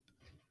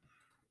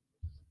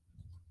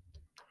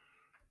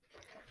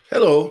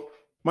Hello,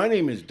 my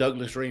name is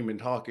Douglas Raymond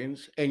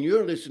Hawkins, and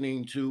you're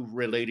listening to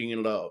Relating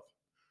in Love.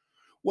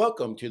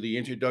 Welcome to the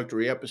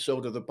introductory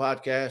episode of the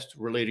podcast,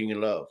 Relating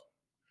in Love.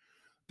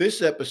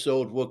 This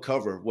episode will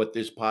cover what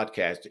this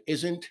podcast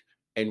isn't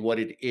and what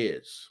it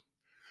is.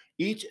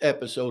 Each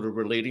episode of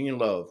Relating in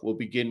Love will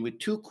begin with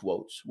two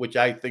quotes, which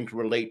I think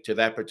relate to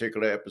that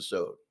particular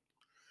episode.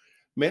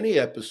 Many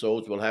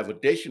episodes will have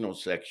additional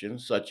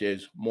sections, such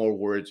as More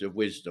Words of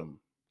Wisdom.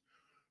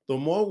 The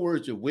More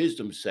Words of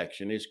Wisdom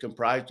section is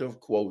comprised of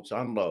quotes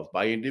on love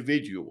by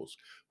individuals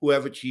who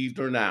have achieved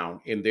renown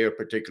in their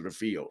particular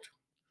field.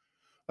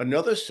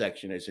 Another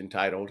section is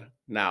entitled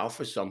Now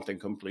for Something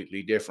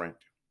Completely Different.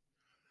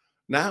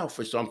 Now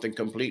for Something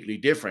Completely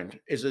Different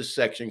is a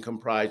section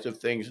comprised of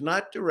things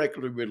not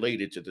directly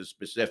related to the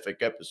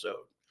specific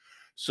episode,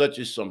 such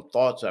as some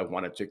thoughts I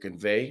wanted to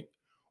convey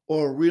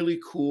or a really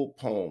cool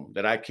poem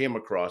that I came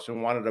across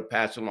and wanted to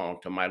pass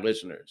along to my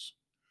listeners.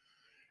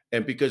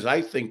 And because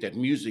I think that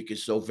music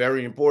is so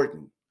very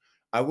important,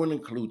 I will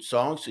include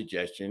song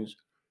suggestions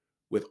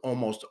with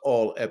almost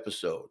all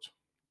episodes.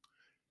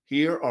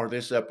 Here are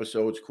this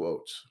episode's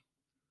quotes.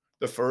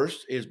 The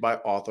first is by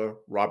author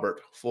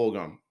Robert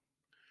Fulghum,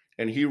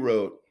 and he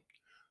wrote,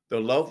 "The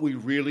love we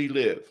really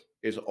live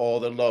is all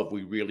the love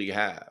we really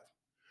have,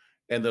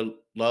 and the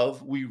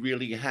love we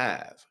really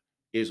have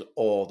is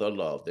all the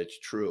love that's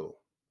true."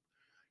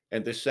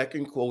 And the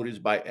second quote is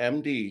by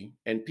MD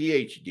and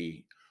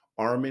PhD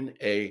Armin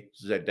A.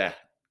 Zadeh,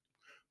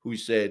 who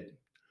said,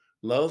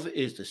 "Love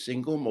is the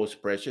single most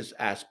precious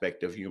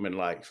aspect of human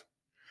life,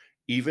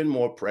 even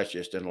more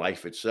precious than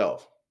life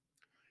itself.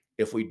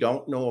 If we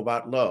don't know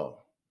about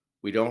love,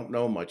 we don't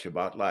know much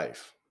about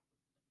life."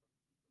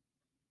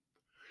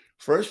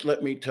 First,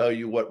 let me tell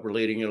you what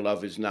Relating in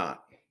Love is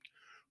not.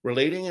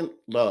 Relating in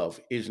Love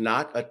is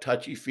not a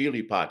touchy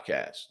feely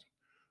podcast,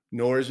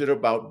 nor is it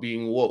about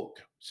being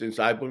woke, since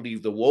I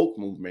believe the woke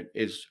movement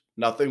is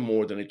nothing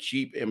more than a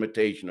cheap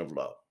imitation of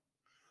love.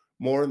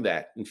 More on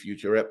that in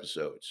future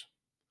episodes.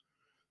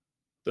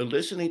 The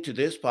listening to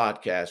this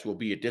podcast will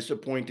be a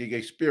disappointing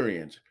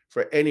experience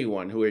for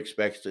anyone who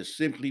expects to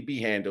simply be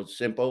handled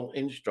simple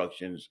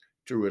instructions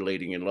to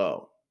relating in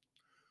love.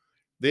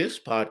 This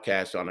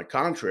podcast, on the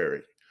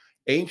contrary,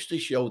 aims to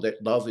show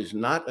that love is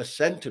not a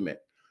sentiment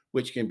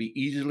which can be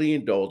easily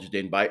indulged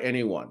in by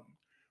anyone,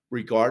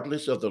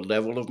 regardless of the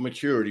level of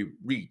maturity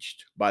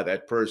reached by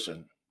that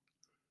person.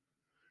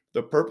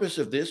 The purpose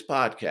of this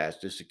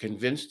podcast is to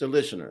convince the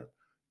listener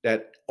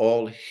that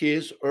all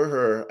his or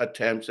her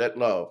attempts at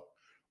love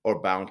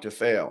are bound to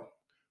fail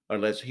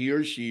unless he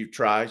or she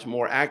tries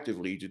more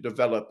actively to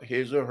develop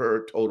his or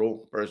her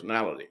total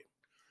personality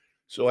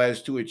so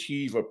as to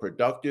achieve a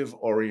productive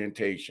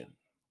orientation.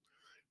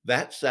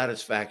 That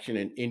satisfaction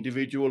in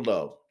individual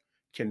love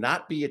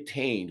cannot be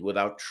attained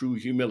without true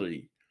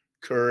humility,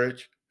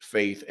 courage,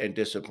 faith, and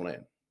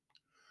discipline.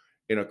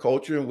 In a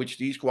culture in which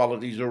these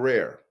qualities are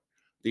rare,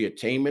 the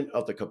attainment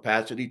of the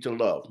capacity to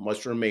love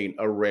must remain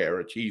a rare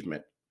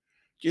achievement.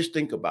 Just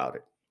think about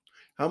it.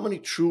 How many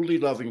truly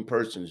loving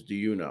persons do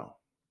you know?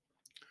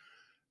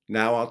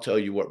 Now I'll tell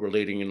you what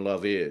Relating in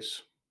Love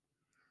is.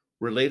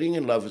 Relating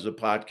in Love is a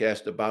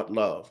podcast about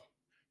love,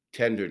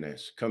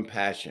 tenderness,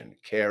 compassion,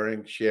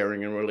 caring,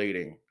 sharing, and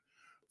relating,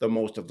 the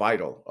most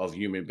vital of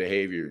human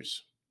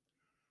behaviors.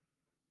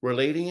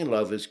 Relating in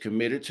Love is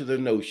committed to the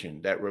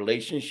notion that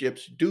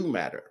relationships do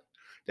matter,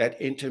 that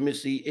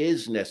intimacy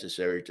is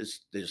necessary to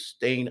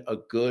sustain a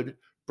good,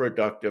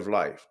 productive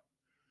life,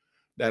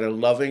 that a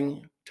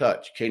loving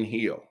touch can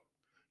heal,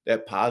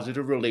 that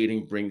positive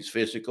relating brings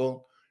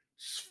physical,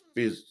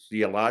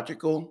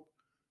 physiological,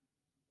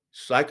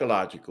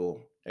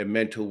 psychological, and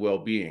mental well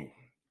being.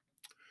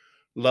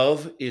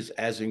 Love is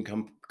as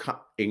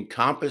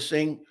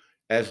encompassing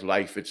as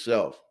life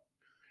itself.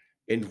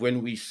 And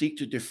when we seek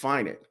to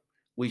define it,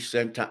 we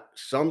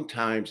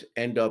sometimes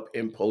end up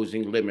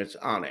imposing limits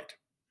on it.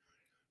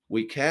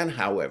 We can,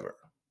 however,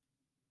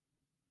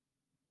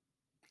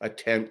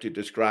 attempt to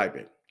describe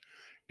it,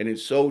 and in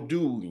so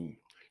doing,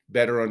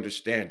 better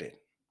understand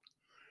it.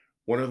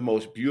 One of the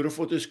most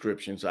beautiful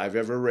descriptions I've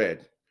ever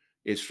read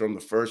is from the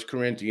First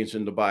Corinthians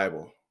in the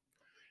Bible.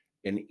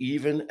 And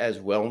even as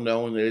well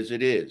known as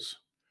it is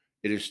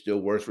still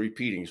worth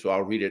repeating, so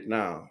I'll read it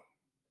now.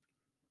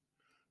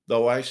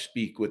 "Though I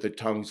speak with the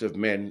tongues of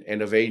men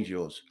and of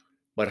angels,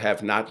 but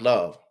have not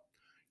love,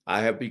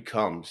 I have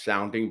become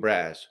sounding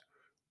brass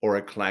or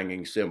a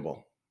clanging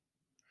cymbal.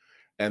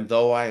 And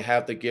though I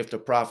have the gift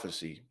of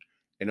prophecy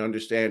and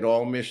understand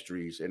all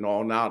mysteries and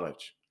all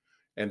knowledge,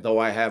 and though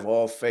I have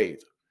all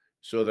faith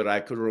so that I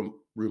could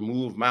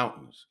remove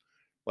mountains,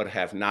 but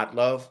have not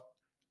love,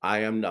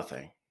 I am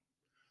nothing.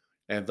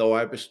 And though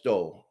I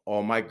bestow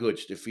all my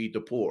goods to feed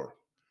the poor,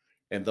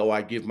 and though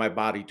I give my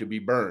body to be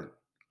burned,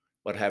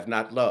 but have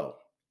not love,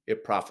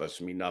 it profits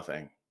me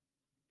nothing.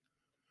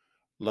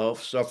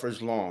 Love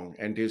suffers long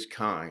and is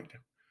kind.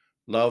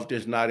 Love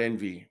does not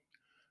envy.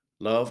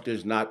 Love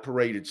does not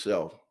parade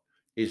itself,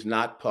 is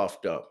not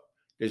puffed up,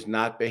 does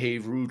not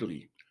behave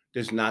rudely,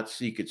 does not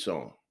seek its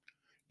own,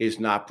 is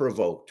not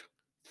provoked,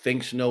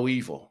 thinks no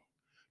evil,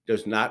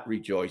 does not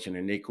rejoice in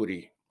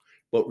iniquity,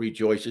 but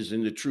rejoices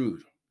in the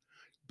truth,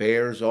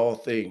 bears all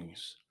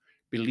things,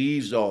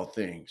 believes all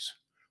things,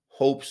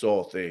 hopes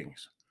all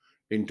things,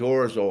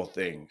 endures all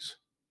things.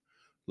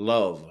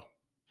 Love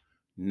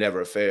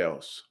never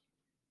fails.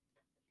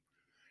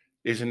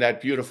 Isn't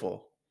that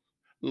beautiful?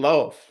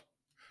 Love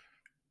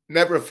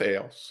never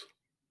fails.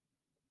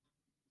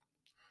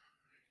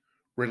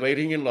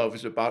 Relating in love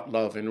is about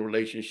love in a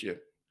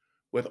relationship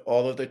with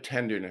all of the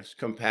tenderness,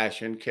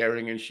 compassion,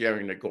 caring, and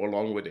sharing that go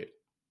along with it.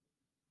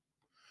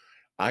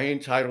 I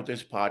entitled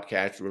this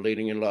podcast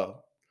Relating in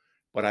Love,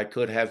 but I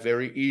could have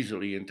very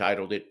easily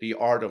entitled it The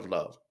Art of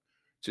Love,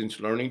 since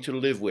learning to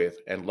live with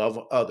and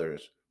love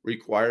others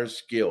requires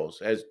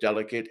skills as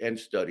delicate and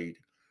studied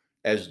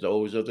as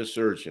those of the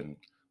surgeon,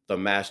 the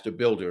master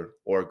builder,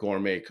 or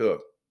gourmet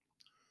cook,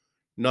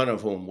 none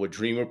of whom would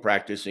dream of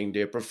practicing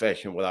their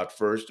profession without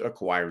first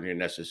acquiring the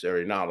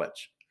necessary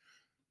knowledge.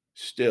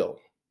 Still,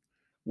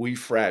 we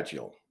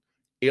fragile,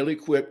 ill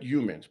equipped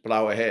humans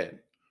plow ahead,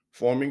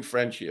 forming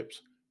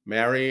friendships,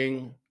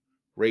 marrying,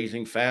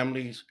 raising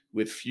families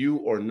with few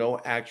or no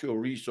actual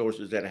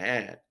resources at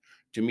hand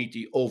to meet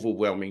the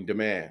overwhelming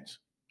demands.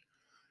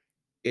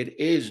 It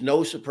is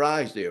no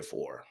surprise,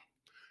 therefore,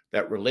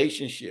 that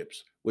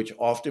relationships, which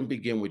often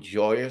begin with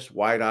joyous,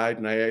 wide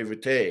eyed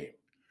naivete,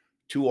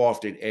 too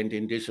often end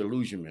in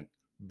disillusionment,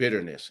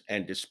 bitterness,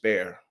 and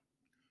despair.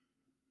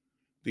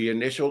 The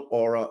initial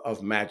aura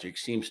of magic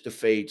seems to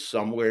fade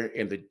somewhere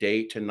in the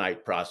day to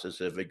night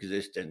process of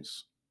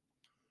existence.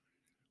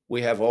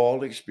 We have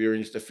all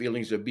experienced the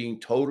feelings of being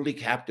totally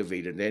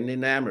captivated and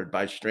enamored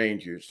by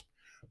strangers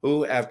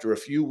who, after a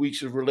few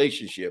weeks of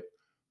relationship,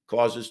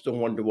 cause us to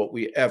wonder what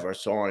we ever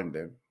saw in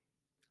them.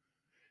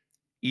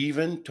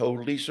 Even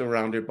totally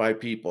surrounded by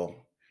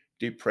people,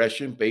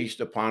 depression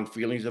based upon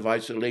feelings of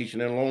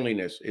isolation and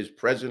loneliness is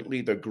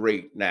presently the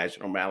great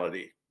national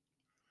malady.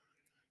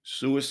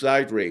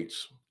 Suicide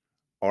rates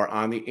are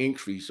on the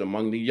increase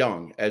among the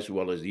young as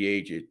well as the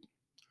aged.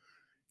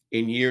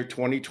 In year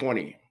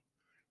 2020,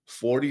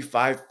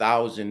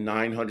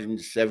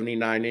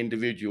 45,979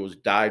 individuals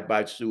died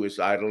by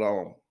suicide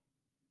alone.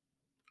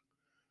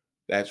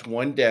 That's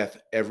one death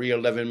every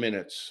 11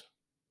 minutes.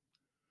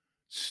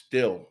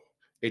 Still,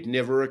 it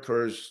never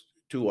occurs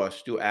to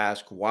us to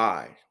ask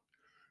why,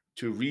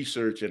 to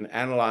research and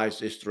analyze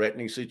this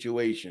threatening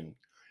situation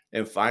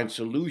and find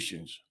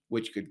solutions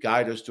which could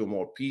guide us to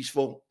more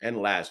peaceful and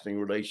lasting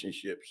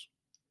relationships.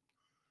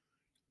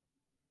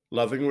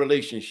 Loving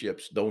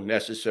relationships, though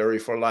necessary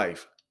for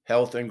life,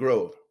 health, and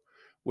growth,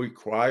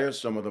 require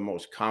some of the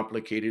most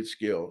complicated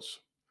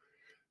skills.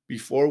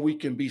 Before we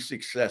can be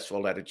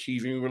successful at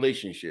achieving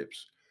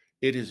relationships,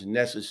 it is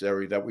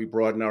necessary that we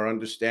broaden our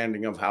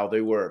understanding of how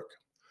they work,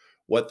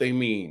 what they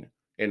mean,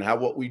 and how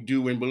what we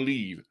do and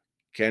believe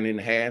can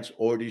enhance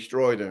or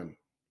destroy them.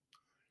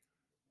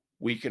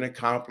 We can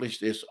accomplish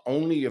this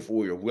only if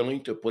we are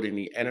willing to put in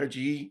the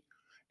energy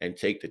and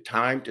take the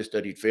time to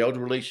study failed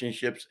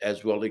relationships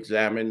as well as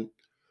examine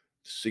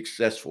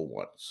successful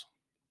ones.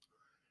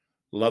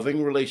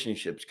 Loving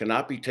relationships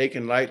cannot be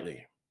taken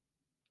lightly.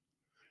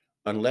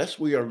 Unless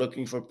we are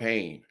looking for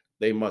pain,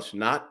 they must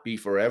not be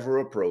forever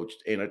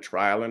approached in a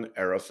trial and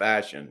error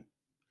fashion.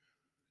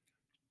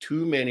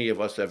 Too many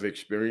of us have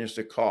experienced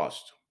the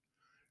cost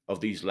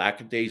of these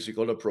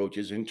lackadaisical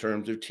approaches in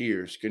terms of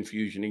tears,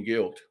 confusion, and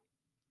guilt.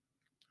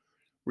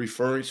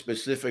 Referring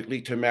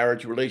specifically to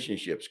marriage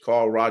relationships,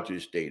 Carl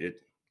Rogers stated,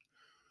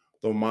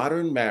 "Though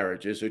modern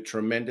marriage is a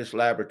tremendous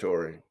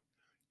laboratory,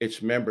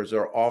 its members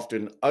are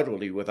often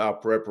utterly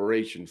without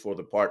preparation for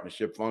the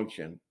partnership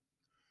function.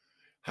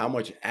 How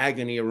much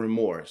agony and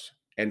remorse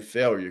and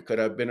failure could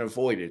have been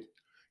avoided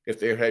if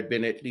there had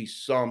been at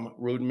least some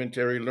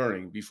rudimentary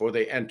learning before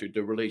they entered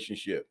the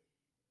relationship?"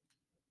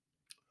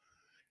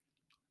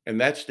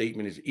 And that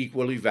statement is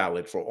equally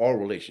valid for all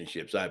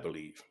relationships, I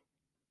believe.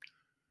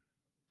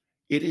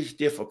 It is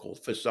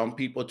difficult for some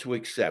people to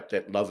accept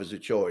that love is a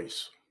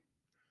choice.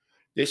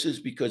 This is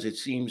because it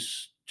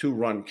seems to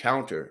run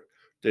counter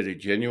to the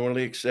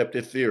genuinely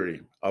accepted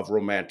theory of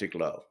romantic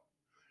love,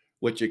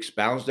 which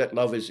expounds that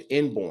love is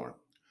inborn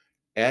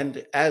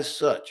and, as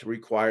such,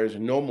 requires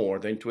no more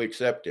than to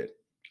accept it.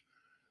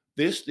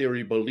 This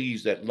theory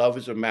believes that love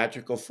is a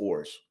magical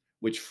force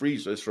which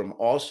frees us from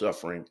all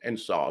suffering and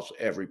solves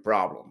every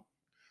problem.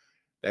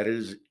 That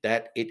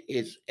it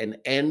is an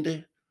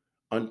end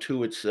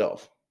unto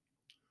itself.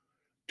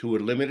 To a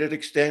limited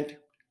extent,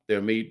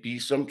 there may be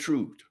some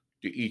truth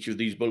to each of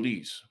these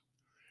beliefs,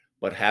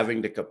 but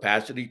having the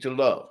capacity to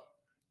love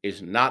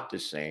is not the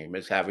same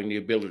as having the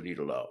ability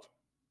to love.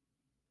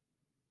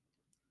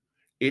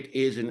 It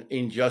is an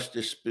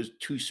injustice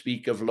to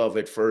speak of love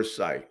at first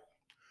sight,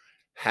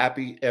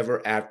 happy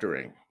ever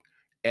aftering,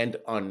 and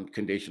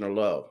unconditional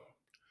love,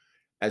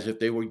 as if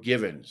they were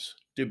givens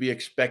to be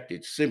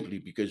expected simply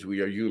because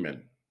we are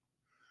human.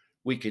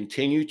 We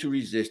continue to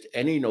resist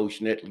any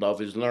notion that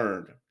love is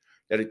learned,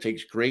 that it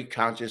takes great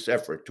conscious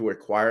effort to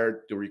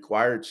acquire the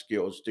required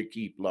skills to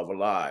keep love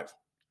alive.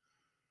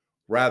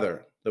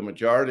 Rather, the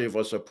majority of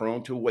us are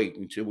prone to wait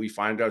until we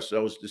find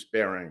ourselves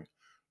despairing,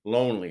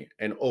 lonely,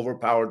 and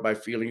overpowered by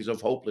feelings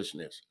of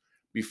hopelessness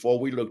before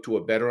we look to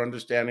a better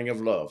understanding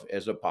of love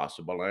as a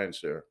possible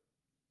answer.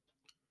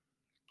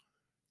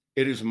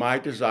 It is my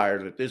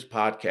desire that this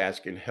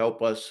podcast can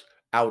help us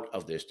out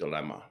of this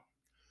dilemma.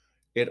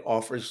 It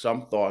offers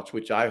some thoughts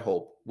which I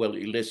hope will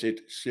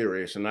elicit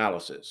serious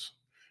analysis,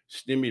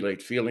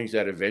 stimulate feelings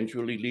that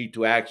eventually lead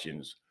to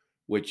actions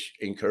which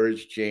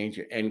encourage change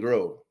and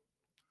growth.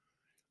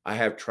 I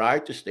have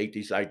tried to state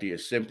these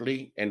ideas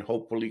simply and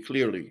hopefully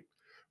clearly,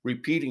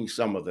 repeating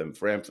some of them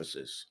for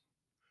emphasis.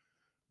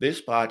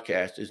 This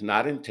podcast is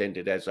not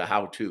intended as a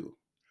how to,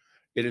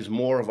 it is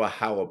more of a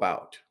how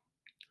about.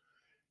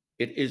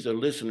 It is a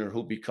listener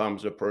who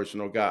becomes a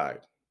personal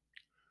guide.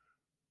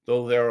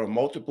 Though there are a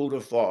multitude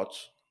of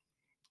thoughts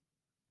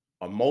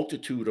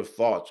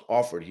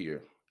offered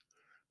here,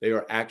 they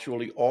are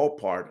actually all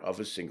part of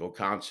a single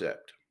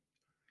concept.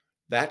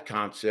 That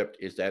concept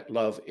is that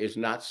love is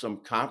not some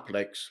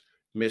complex,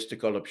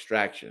 mystical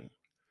abstraction.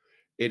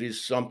 It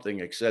is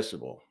something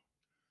accessible.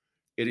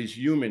 It is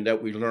human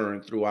that we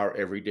learn through our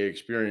everyday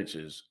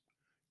experiences,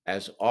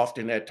 as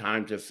often at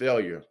times of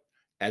failure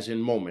as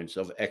in moments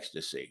of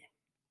ecstasy.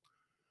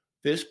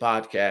 This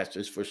podcast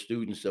is for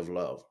students of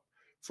love,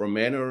 for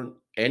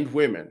and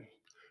women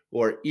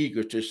who are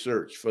eager to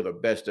search for the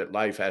best that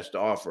life has to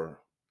offer,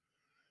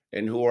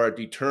 and who are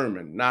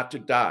determined not to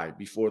die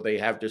before they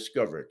have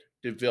discovered,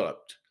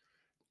 developed,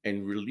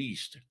 and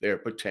released their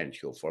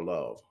potential for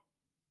love.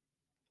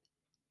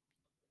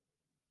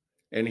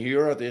 And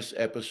here are this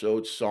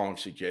episode's song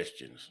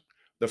suggestions.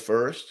 The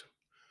first,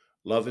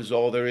 Love is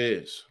All There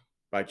Is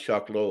by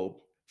Chuck Loeb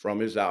from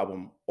his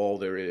album All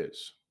There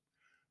Is.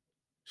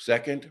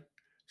 Second,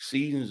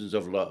 Seasons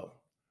of Love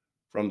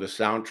from the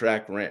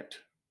soundtrack Rent.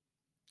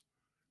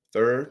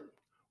 Third,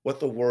 What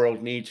the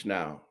World Needs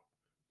Now,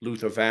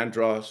 Luther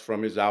Vandross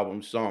from his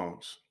album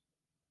Songs.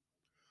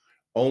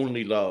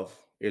 Only Love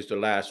is the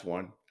last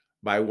one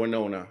by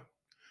Winona,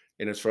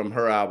 and it's from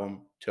her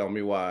album Tell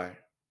Me Why.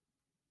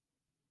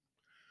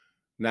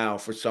 Now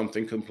for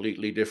something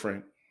completely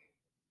different.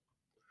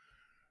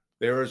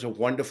 There is a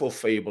wonderful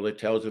fable that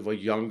tells of a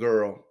young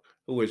girl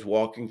who is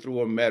walking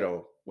through a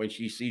meadow when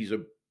she sees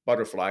a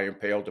butterfly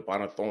impaled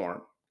upon a thorn.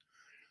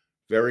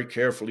 Very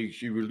carefully,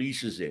 she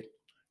releases it,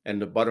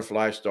 and the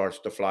butterfly starts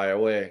to fly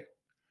away.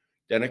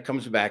 Then it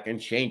comes back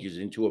and changes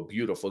into a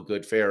beautiful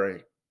good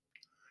fairy.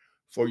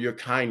 For your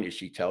kindness,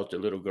 she tells the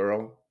little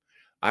girl,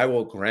 I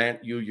will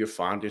grant you your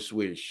fondest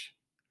wish.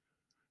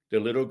 The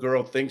little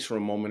girl thinks for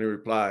a moment and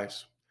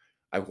replies,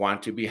 I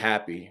want to be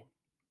happy.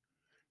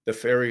 The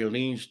fairy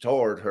leans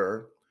toward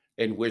her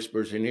and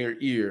whispers in her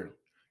ear,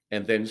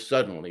 and then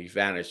suddenly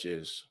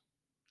vanishes.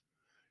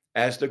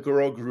 As the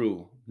girl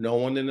grew, no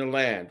one in the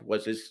land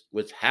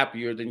was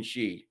happier than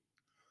she.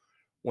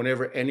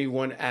 Whenever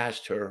anyone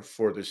asked her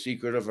for the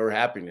secret of her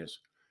happiness,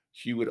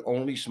 she would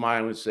only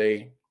smile and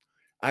say,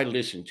 I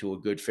listened to a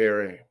good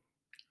fairy.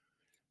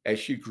 As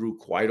she grew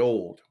quite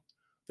old,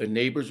 the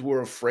neighbors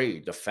were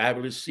afraid the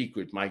fabulous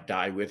secret might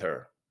die with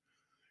her.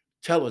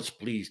 Tell us,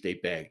 please, they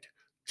begged.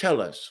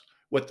 Tell us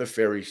what the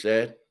fairy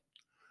said.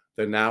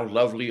 The now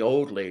lovely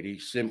old lady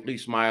simply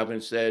smiled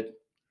and said,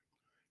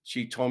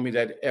 She told me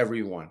that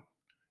everyone,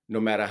 no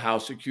matter how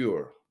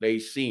secure they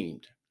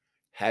seemed,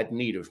 had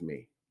need of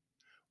me.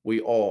 We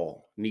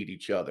all need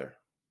each other.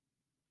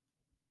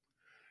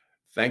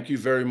 Thank you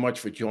very much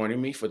for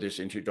joining me for this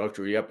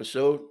introductory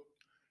episode.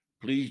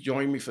 Please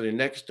join me for the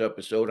next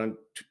episode on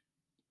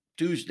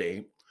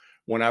Tuesday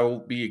when I will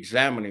be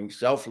examining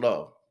self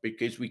love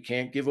because we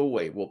can't give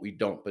away what we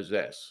don't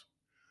possess.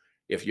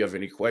 If you have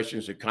any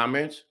questions or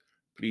comments,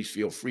 please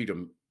feel free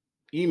to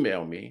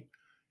email me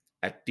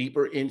at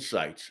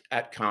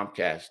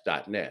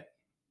deeperinsights@comcast.net.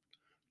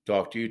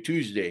 Talk to you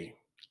Tuesday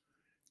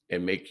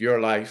and make your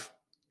life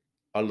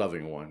a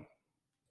loving one.